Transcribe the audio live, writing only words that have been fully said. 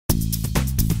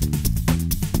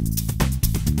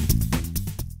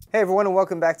Hey everyone, and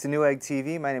welcome back to Newegg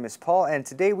TV. My name is Paul, and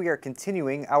today we are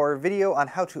continuing our video on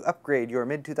how to upgrade your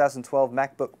mid-2012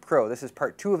 MacBook Pro. This is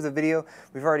part 2 of the video.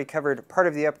 We've already covered part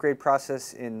of the upgrade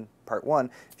process in part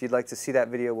 1. If you'd like to see that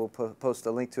video, we'll post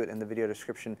a link to it in the video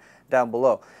description down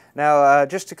below. Now,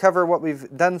 just to cover what we've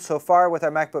done so far with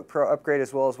our MacBook Pro upgrade,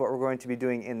 as well as what we're going to be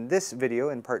doing in this video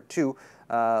in part 2,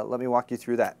 let me walk you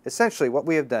through that. Essentially, what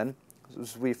we have done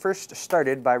is we first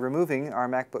started by removing our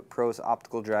MacBook Pro's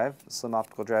optical drive, the slim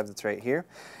optical drive that's right here.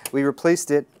 We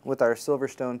replaced it with our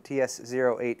Silverstone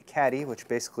TS08 Caddy, which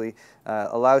basically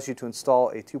allows you to install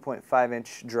a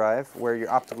 2.5-inch drive where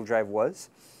your optical drive was.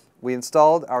 We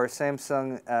installed our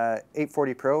Samsung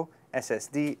 840 Pro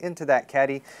SSD into that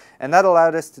Caddy, and that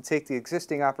allowed us to take the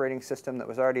existing operating system that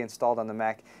was already installed on the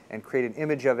Mac and create an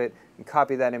image of it and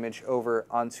copy that image over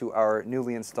onto our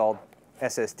newly installed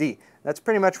SSD. That's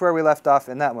pretty much where we left off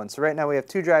in that one. So right now we have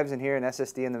 2 drives in here, an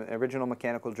SSD and the original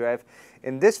mechanical drive.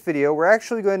 In this video, we're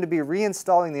actually going to be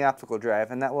reinstalling the optical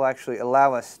drive, and that will actually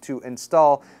allow us to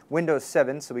install Windows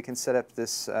 7, so we can set up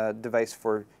this device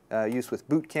for use with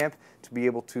Boot Camp to be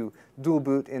able to dual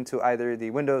boot into either the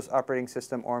Windows operating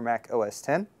system or Mac OS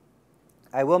X.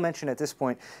 I will mention at this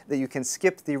point that you can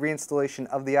skip the reinstallation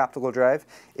of the optical drive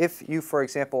if you, for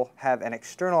example, have an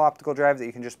external optical drive that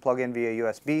you can just plug in via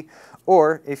USB,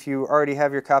 or if you already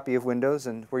have your copy of Windows,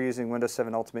 and we're using Windows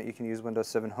 7 Ultimate, you can use Windows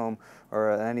 7 Home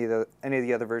or any of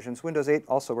the other versions. Windows 8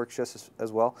 also works just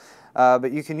as well,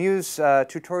 but you can use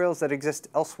tutorials that exist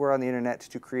elsewhere on the internet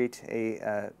to create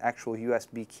a actual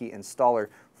USB key installer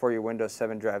for your Windows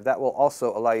 7 drive. That will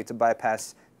also allow you to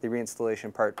bypass the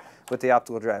reinstallation part with the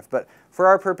optical drive. But for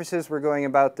our purposes, we're going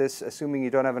about this assuming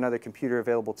you don't have another computer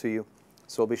available to you,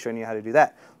 so we'll be showing you how to do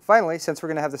that. Finally, since we're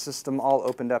going to have the system all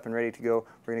opened up and ready to go,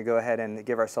 we're going to go ahead and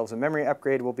give ourselves a memory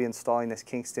upgrade. We'll be installing this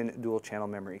Kingston dual channel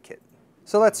memory kit.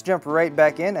 So let's jump right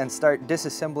back in and start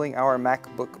disassembling our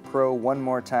MacBook Pro one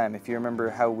more time. If you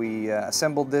remember how we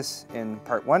assembled this in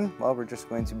part 1, well, we're just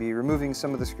going to be removing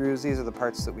some of the screws. These are the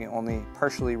parts that we only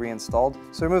partially reinstalled.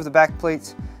 So remove the back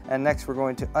plate, and next we're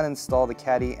going to uninstall the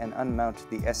Caddy and unmount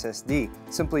the SSD.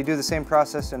 Simply do the same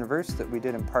process in reverse that we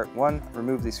did in part 1.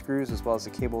 Remove the screws as well as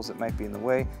the cables that might be in the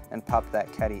way and pop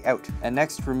that Caddy out. And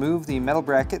next remove the metal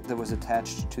bracket that was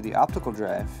attached to the optical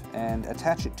drive and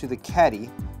attach it to the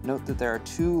Caddy. Note that there are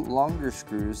 2 longer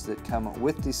screws that come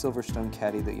with the Silverstone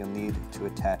Caddy that you'll need to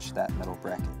attach that metal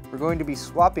bracket. We're going to be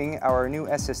swapping our new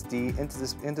SSD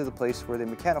into the place where the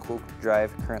mechanical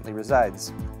drive currently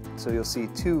resides. So you'll see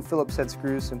 2 Phillips head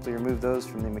screws. Simply remove those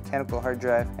from the mechanical hard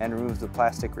drive and remove the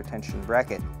plastic retention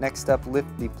bracket. Next up,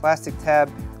 lift the plastic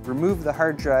tab, remove the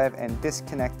hard drive, and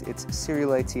disconnect its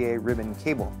serial ATA ribbon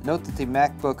cable. Note that the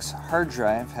MacBook's hard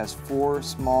drive has 4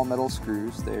 small metal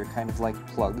screws. They're kind of like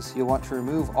plugs. You'll want to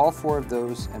remove all 4 of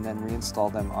those and then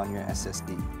reinstall them on your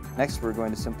SSD. Next, we're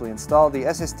going to simply install the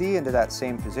SSD into that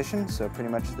same position, so pretty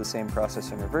much the same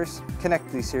process in reverse. Connect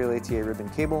the serial ATA ribbon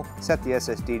cable, set the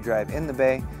SSD drive in the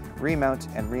bay, remount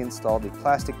and reinstall the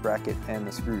plastic bracket and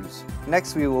the screws.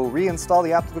 Next, we will reinstall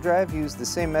the optical drive. Use the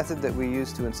same method that we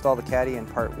used to install the Caddy in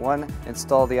part 1.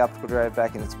 Install the optical drive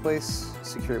back in its place,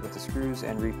 secure it with the screws,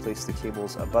 and replace the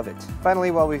cables above it.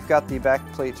 Finally, while we've got the back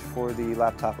plate for the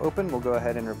laptop open, we'll go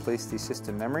ahead and replace the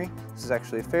system memory. This is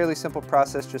actually a fairly simple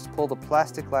process. Just pull the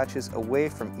plastic latches away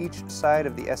from each side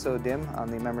of the SO DIMM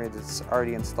on the memory that's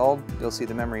already installed. You'll see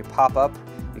the memory pop up.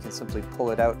 You can simply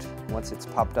pull it out once it's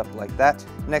popped up like that.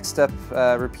 Next up,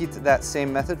 repeat that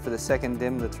same method for the second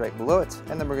DIMM that's right below it,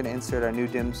 and then we're going to insert our new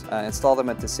DIMMs, install them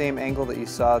at the same angle that you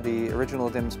saw the original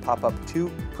DIMMs pop up to,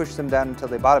 push them down until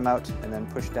they bottom out, and then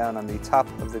push down on the top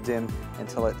of the DIMM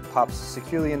until it pops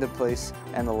securely into place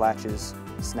and the latches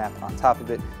snap on top of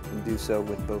it, and do so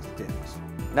with both DIMMs.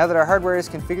 Now that our hardware is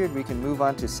configured, we can move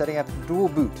on to setting up dual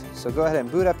boot. So go ahead and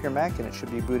boot up your Mac, and it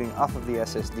should be booting off of the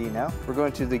SSD now. We're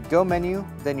going to the Go menu,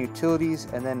 then Utilities,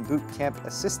 and then Boot Camp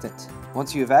Assistant.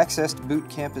 Once you have accessed Boot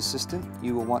Camp Assistant,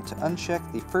 you will want to uncheck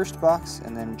the first box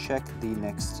and then check the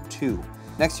next 2.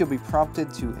 Next, you'll be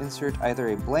prompted to insert either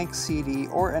a blank CD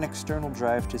or an external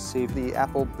drive to save the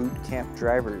Apple Boot Camp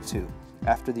driver to.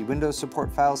 After the Windows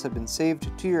support files have been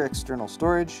saved to your external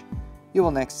storage, you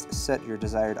will next set your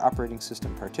desired operating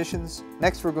system partitions.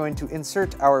 Next, we're going to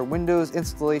insert our Windows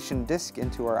installation disk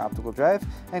into our optical drive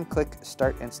and click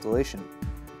Start Installation.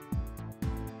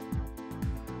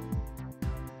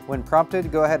 When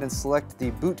prompted, go ahead and select the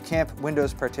Boot Camp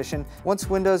Windows partition. Once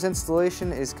Windows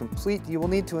installation is complete, you will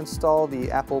need to install the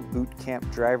Apple Boot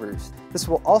Camp drivers. This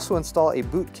will also install a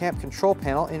Boot Camp control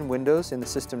panel in Windows in the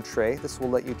system tray. This will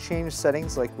let you change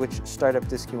settings like which startup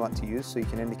disk you want to use, so you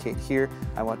can indicate here,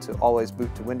 I want to always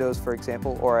boot to Windows, for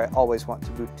example, or I always want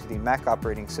to boot to the Mac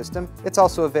operating system. It's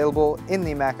also available in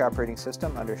the Mac operating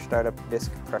system under Startup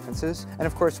Disk Preferences. And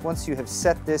of course, once you have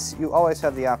set this, you always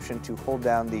have the option to hold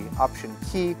down the Option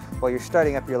key while you're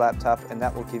starting up your laptop, and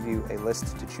that will give you a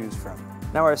list to choose from.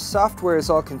 Now our software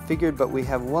is all configured, but we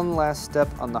have one last step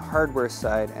on the hardware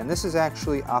side, and this is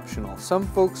actually optional. Some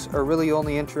folks are really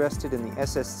only interested in the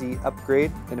SSD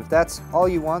upgrade, and if that's all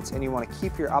you want and you want to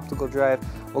keep your optical drive,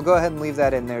 well, go ahead and leave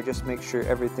that in there. Just make sure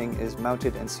everything is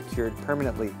mounted and secured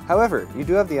permanently. However, you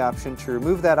do have the option to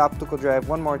remove that optical drive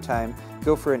one more time,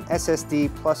 go for an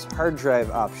SSD plus hard drive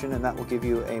option, and that will give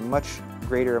you a much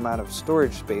greater amount of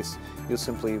storage space. You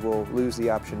simply will lose the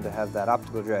option to have that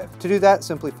optical drive. To do that,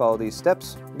 simply follow these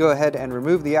steps. Go ahead and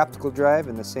remove the optical drive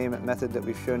in the same method that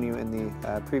we've shown you in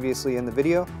the previously in the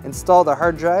video. Install the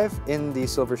hard drive in the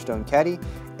Silverstone Caddy.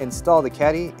 Install the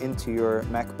Caddy into your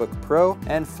MacBook Pro.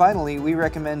 And finally, we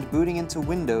recommend booting into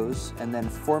Windows and then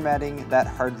formatting that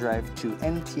hard drive to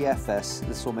NTFS.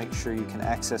 This will make sure you can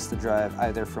access the drive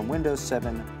either from Windows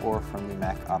 7 or from the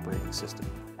Mac operating system.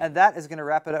 And that is going to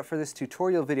wrap it up for this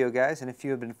tutorial video, guys. And if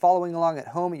you have been following along at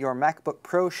home, your MacBook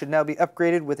Pro should now be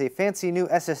upgraded with a fancy new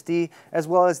SSD, as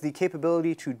well as the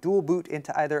capability to dual boot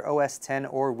into either OS X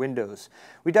or Windows.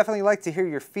 We'd definitely like to hear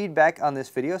your feedback on this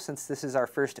video, since this is our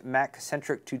first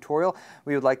Mac-centric tutorial.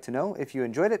 We would like to know if you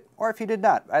enjoyed it or if you did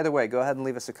not. Either way, go ahead and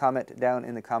leave us a comment down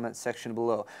in the comments section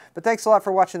below. But thanks a lot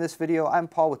for watching this video. I'm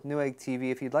Paul with Newegg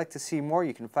TV. If you'd like to see more,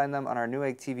 you can find them on our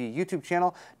Newegg TV YouTube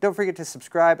channel. Don't forget to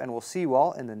subscribe, and we'll see you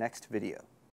all in the next video.